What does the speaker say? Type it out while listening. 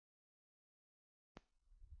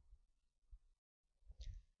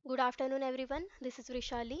Good afternoon everyone, this is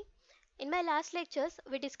Vrushali. In my last lectures,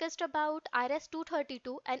 we discussed about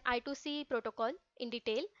RS-232 and I2C protocol in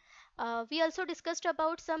detail. We also discussed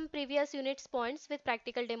about some previous units points with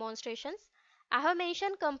practical demonstrations. I have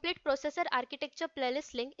mentioned complete processor architecture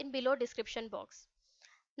playlist link in below description box.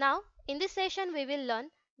 Now, in this session, we will learn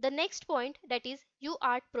the next point, that is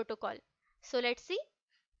UART protocol. So let's see.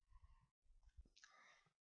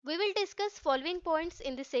 We will discuss following points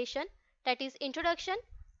in this session, that is introduction,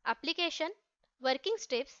 application, working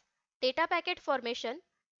steps, data packet formation,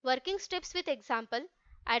 working steps with example,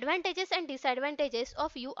 advantages and disadvantages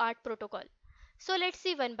of UART protocol. So let's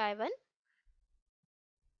see one by one.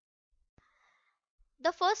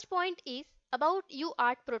 The first point is about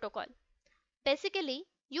UART protocol. Basically,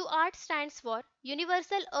 UART stands for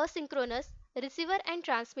Universal Asynchronous Receiver and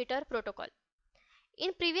Transmitter Protocol.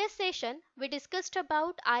 In previous session, we discussed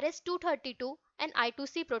about RS-232 and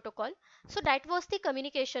I2C protocol. So that was the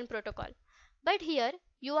communication protocol. But here,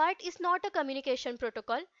 UART is not a communication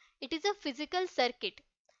protocol. It is a physical circuit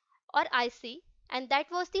or IC, and that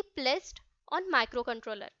was the placed on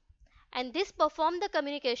microcontroller. And this performed the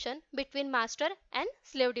communication between master and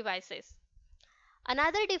slave devices.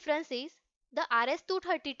 Another difference is the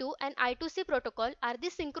RS-232 and I2C protocol are the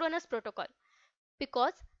synchronous protocol,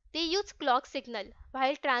 because they use clock signal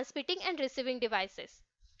while transmitting and receiving devices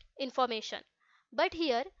information. But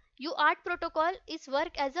here UART protocol is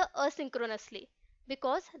work as a asynchronously,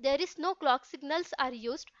 because there is no clock signals are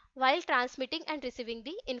used while transmitting and receiving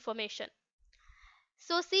the information.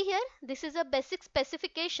 So see here, this is a basic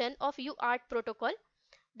specification of UART protocol.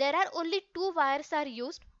 There are only two wires are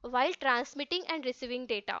used while transmitting and receiving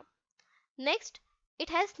data. Next, it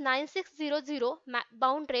has 9600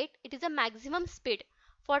 bound rate. It is a maximum speed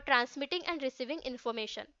for transmitting and receiving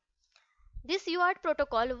information. This UART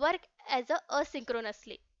protocol work as a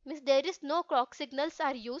asynchronously, means there is no clock signals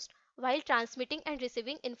are used while transmitting and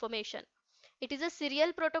receiving information. It is a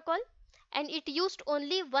serial protocol and it used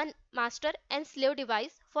only one master and slave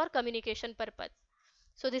device for communication purpose.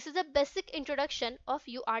 So this is a basic introduction of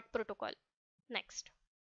UART protocol. Next.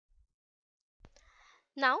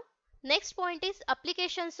 Now, next point is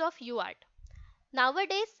applications of UART.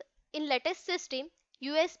 Nowadays, in latest system,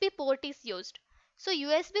 USB port is used. So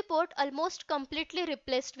USB port almost completely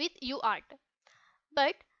replaced with UART.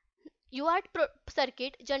 But UART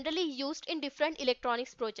circuit generally used in different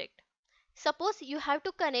electronics project. Suppose you have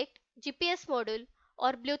to connect GPS module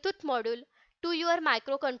or Bluetooth module to your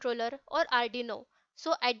microcontroller or Arduino.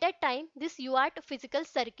 So at that time, this UART physical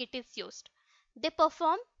circuit is used. They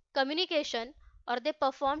perform communication, or they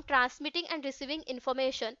perform transmitting and receiving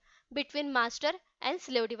information between master and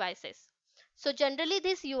slave devices. So generally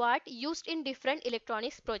this UART used in different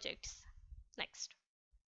electronics projects. Next.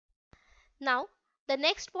 Now the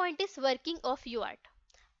next point is working of UART.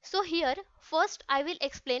 So here first I will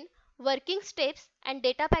explain working steps and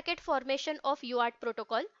data packet formation of UART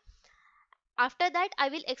protocol. After that I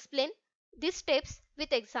will explain these steps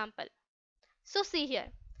with example. So see here,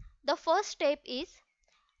 the first step is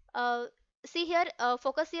uh, see here,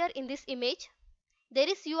 focus here in this image. There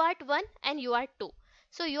is UART1 and UART2.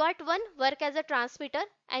 So UART1 work as a transmitter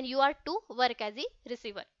and UART2 work as a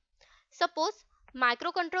receiver. Suppose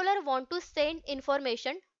microcontroller want to send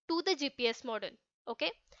information to the GPS module,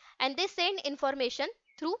 okay, and they send information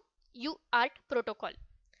through UART protocol.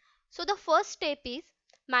 So the first step is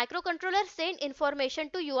microcontroller send information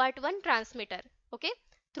to UART1 transmitter, okay,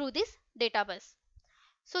 through this data bus.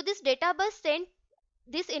 So this data bus send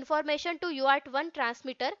this information to UART1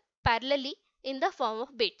 transmitter parallelly in the form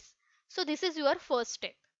of bits. So this is your first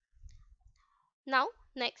step. Now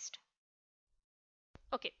next.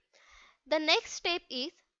 Okay. The next step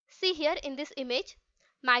is, see here in this image,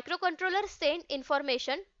 microcontroller send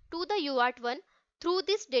information to the UART1 through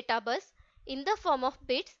this data bus in the form of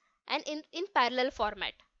bits and in parallel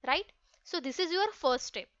format, right? So this is your first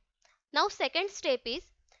step. Now second step is,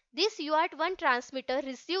 this UART1 transmitter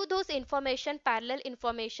receive those information, parallel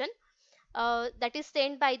information that is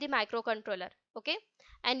sent by the microcontroller, okay,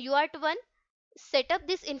 and UART1 set up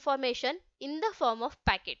this information in the form of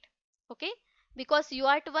packet, okay, because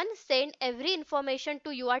UART1 send every information to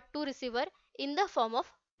UART2 receiver in the form of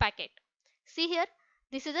packet. See here,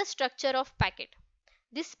 this is a structure of packet.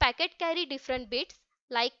 This packet carry different bits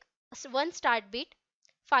like 1 start bit,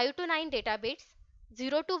 5 to 9 data bits,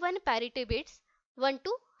 0 to 1 parity bits, 1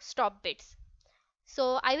 to stop bits.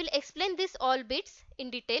 So I will explain this all bits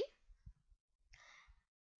in detail.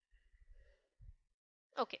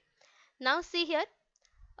 Okay. Now see here,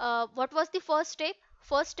 what was the first step?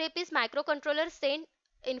 First step is microcontroller send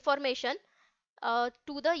information to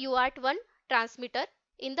the UART1 transmitter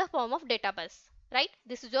in the form of data bus. right?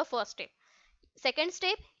 This is your first step. Second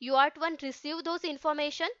step, UART1 receive those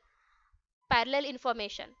information, parallel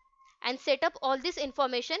information, and set up all this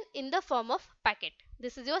information in the form of packet.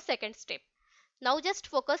 This is your second step. Now just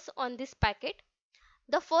focus on this packet.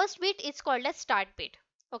 The first bit is called as start bit.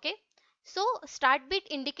 Okay, so start bit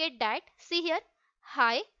indicate that, see here,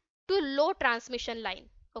 high to low transmission line.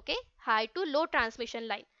 Okay, high to low transmission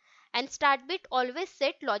line, and start bit always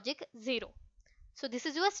set logic 0. So this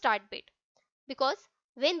is your start bit, because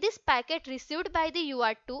when this packet received by the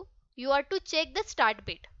UART2, you are to check the start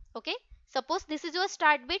bit. Okay, suppose this is your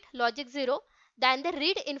start bit logic 0, then they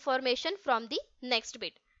read information from the next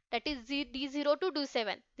bit, that is D0 to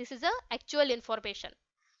D7. This is a actual information.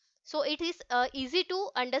 So it is easy to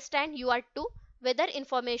understand UART2 whether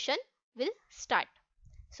information will start.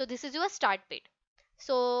 So this is your start bit.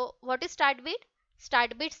 So what is start bit?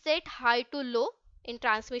 Start bit set high to low in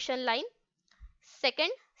transmission line.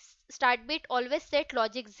 Second, start bit always set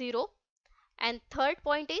logic 0. And third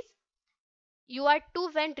point is,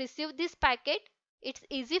 UART2 when receive this packet, it's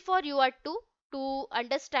easy for UART2 to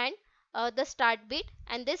understand the start bit,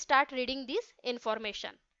 and they start reading this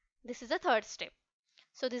information. This is the third step.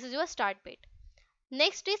 So this is your start bit.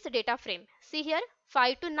 Next is data frame. See here,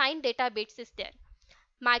 5 to 9 data bits is there.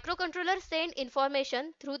 Microcontroller send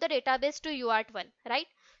information through the database to UART1, right?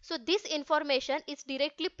 So this information is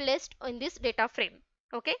directly placed in this data frame.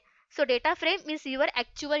 Okay, so data frame is your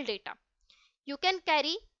actual data. You can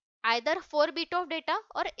carry either 4 bit of data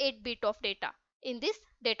or 8 bit of data in this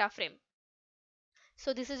data frame.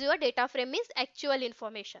 So this is your data frame, is actual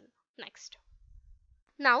information. Next,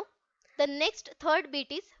 now the next third bit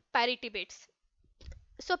is parity bits.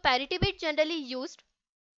 So parity bit generally used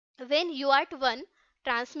when UART1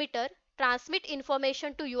 transmitter transmit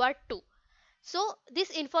information to UART2. So this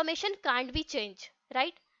information can't be changed,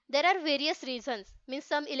 right? There are various reasons, means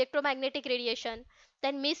some electromagnetic radiation,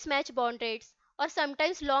 then mismatch bond rates, or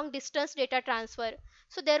sometimes long distance data transfer.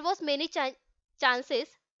 So there was many chances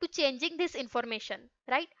to changing this information,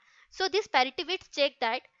 right? So this parity bits check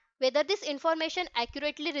that whether this information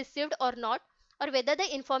accurately received or not, or whether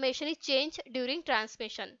the information is changed during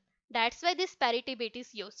transmission. That's why this parity bit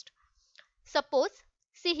is used. Suppose,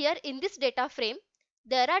 see here, in this data frame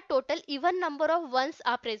there are total even number of ones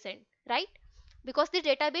are present, right? Because the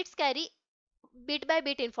data bits carry bit by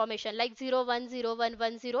bit information like 0 1 0 1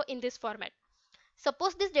 1 0 in this format.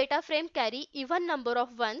 Suppose this data frame carry even number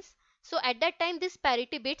of ones, so at that time this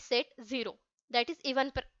parity bit set 0, that is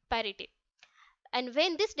even parity. And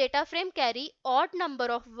when this data frame carry odd number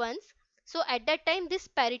of ones, so at that time this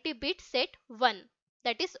parity bit set 1,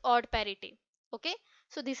 that is odd parity. Okay,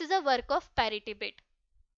 so this is a work of parity bit.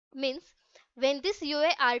 Means when this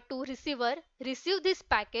UART2 receiver receive this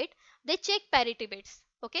packet, they check parity bits.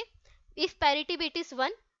 Okay, if parity bit is 1,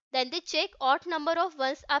 then they check odd number of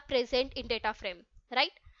ones are present in data frame,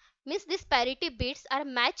 right? Means this parity bits are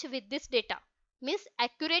matched with this data, means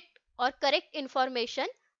accurate or correct information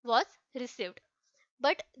was received.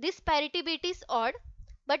 But this parity bit is odd,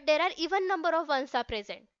 but there are even number of ones are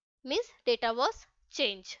present, means data was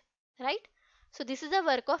changed, right? So this is the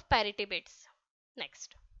work of parity bits.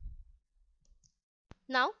 Next,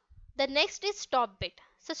 now the next is stop bit.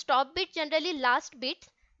 So stop bit generally last bits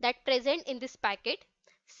that present in this packet.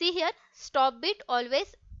 See here, stop bit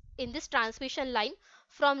always in this transmission line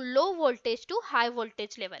from low voltage to high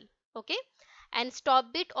voltage level. Okay, and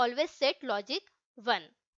stop bit always set logic 1.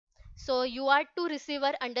 So UART2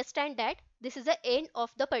 receiver understand that this is the end of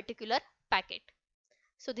the particular packet.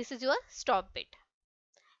 So this is your stop bit.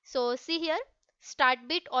 So see here, start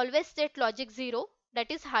bit always set logic 0, that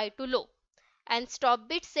is high to low, and stop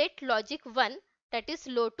bit set logic 1, that is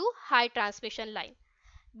low to high transmission line.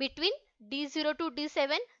 Between D0 to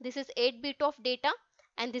D7, this is 8 bit of data,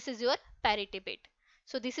 and this is your parity bit.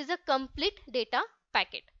 So this is a complete data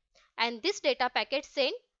packet, and this data packet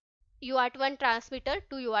send UART1 transmitter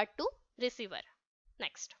to UART2 receiver.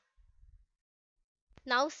 Next,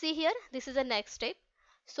 now see here, this is the next step.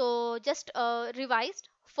 So just revised.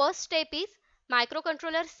 First step is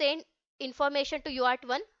microcontroller send information to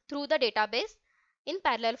UART1 through the database in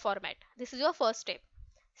parallel format. This is your first step.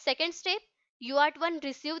 Second step, UART1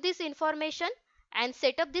 receive this information and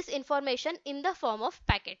set up this information in the form of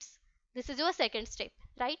packets. This is your second step,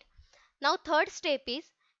 right? Now third step is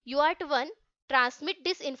UART1 transmit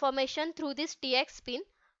this information through this TX pin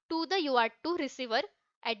to the UART2 receiver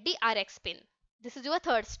at the RX pin. This is your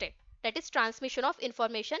third step, that is transmission of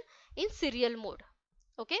information in serial mode.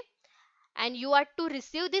 Okay, and UART2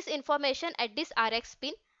 receive this information at this RX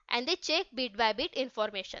pin and they check bit by bit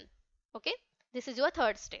information. Okay, this is your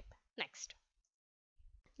third step. Next,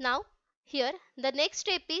 now here the next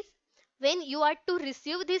step is when you are to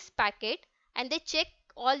receive this packet and they check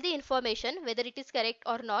all the information whether it is correct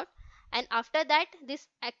or not, and after that this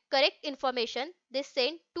correct information they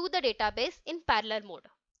send to the database in parallel mode.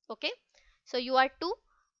 Okay, so you are to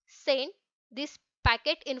send this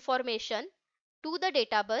packet information to the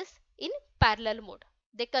database in parallel mode.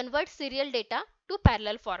 They convert serial data to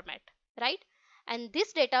parallel format, right? And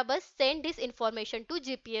this database send this information to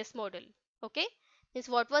GPS module. Okay, means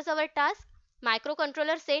what was our task?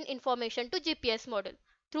 Microcontroller send information to GPS module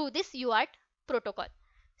through this UART protocol.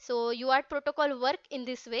 So UART protocol work in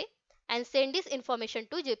this way and send this information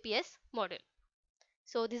to GPS module.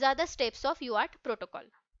 So these are the steps of UART protocol.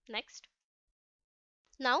 Next.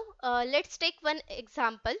 Now let's take one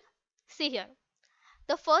example. See here.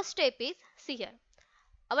 The first step is, see here,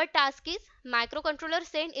 our task is microcontroller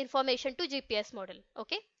send information to GPS module.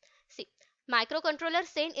 Okay, see, microcontroller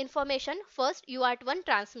send information first UART1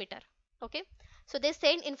 transmitter. Okay, so they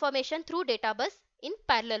send information through databus in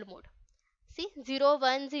parallel mode. See,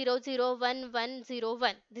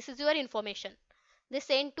 01001101, this is your information. They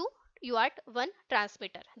send to UART1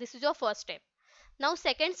 transmitter. This is your first step. Now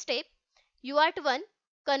second step, UART1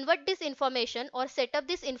 convert this information or set up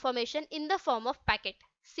this information in the form of packet.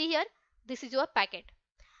 See here, this is your packet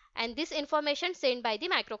and this information sent by the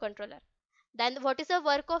microcontroller. Then what is the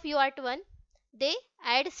work of UART1? They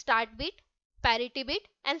add start bit, parity bit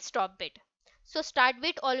and stop bit. So start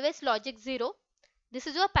bit always logic 0. This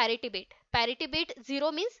is your parity bit. Parity bit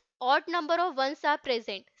 0 means odd number of ones are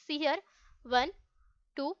present. See here, 1,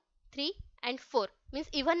 2, 3 and 4 means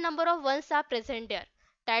even number of ones are present there.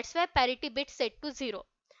 That's why parity bit set to 0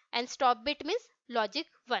 and stop bit means logic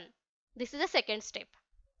 1. This is the second step.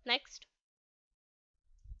 Next.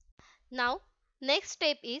 Now next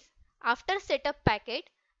step is, after setup packet,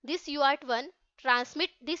 this UART1 transmit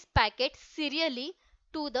this packet serially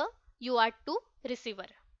to the UART2 receiver.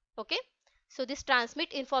 Okay, so this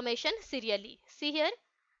transmit information serially. See here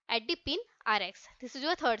at the pin RX. This is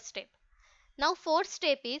your third step. Now fourth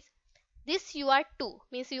step is, this UART2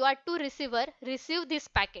 means UART2 receiver receive this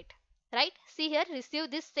packet, right? See here,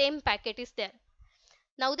 receive this same packet is there.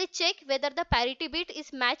 Now they check whether the parity bit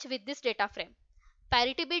is matched with this data frame.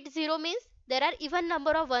 Parity bit 0 means there are even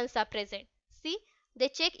number of ones are present. See, they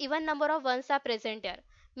check even number of ones are present there.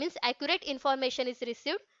 Means accurate information is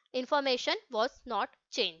received. Information was not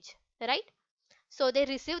changed, right? So they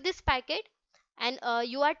receive this packet and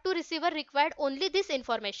UART2 receiver required only this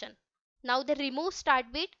information. Now they remove start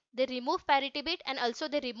bit, they remove parity bit and also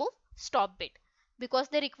they remove stop bit because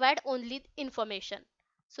they required only information.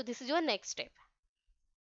 So this is your next step.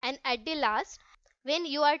 And at the last, when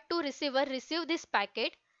UART2 receiver receive this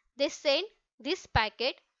packet, they send this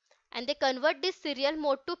packet and they convert this serial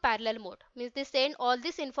mode to parallel mode. Means they send all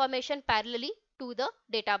this information parallelly to the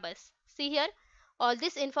databus. See here, all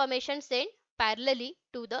this information sent parallelly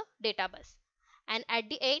to the databus. And at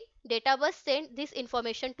the end, databus send this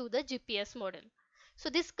information to the GPS module. So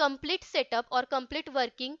this complete setup or complete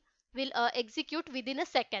working will execute within a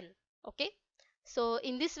second. Okay. So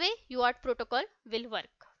in this way, UART protocol will work.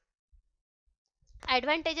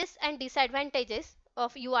 Advantages and disadvantages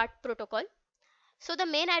of UART protocol. So the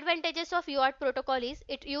main advantages of UART protocol is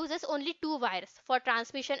it uses only 2 wires for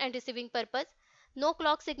transmission and receiving purpose. No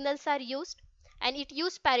clock signals are used and it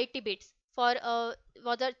uses parity bits for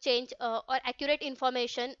whether change or accurate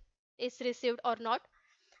information is received or not.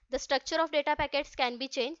 The structure of data packets can be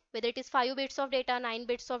changed whether it is 5 bits of data, 9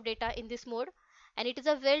 bits of data in this mode, and it is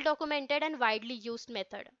a well documented and widely used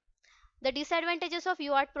method. The disadvantages of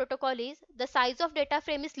UART protocol is the size of data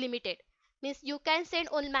frame is limited. Means you can send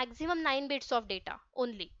only maximum 9 bits of data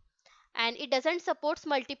only. And it doesn't support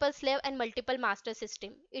multiple slave and multiple master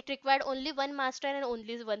system. It required only one master and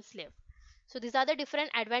only one slave. So these are the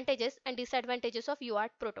different advantages and disadvantages of UART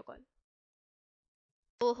protocol.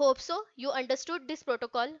 So hope so you understood this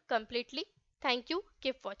protocol completely. Thank you.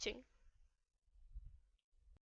 Keep watching.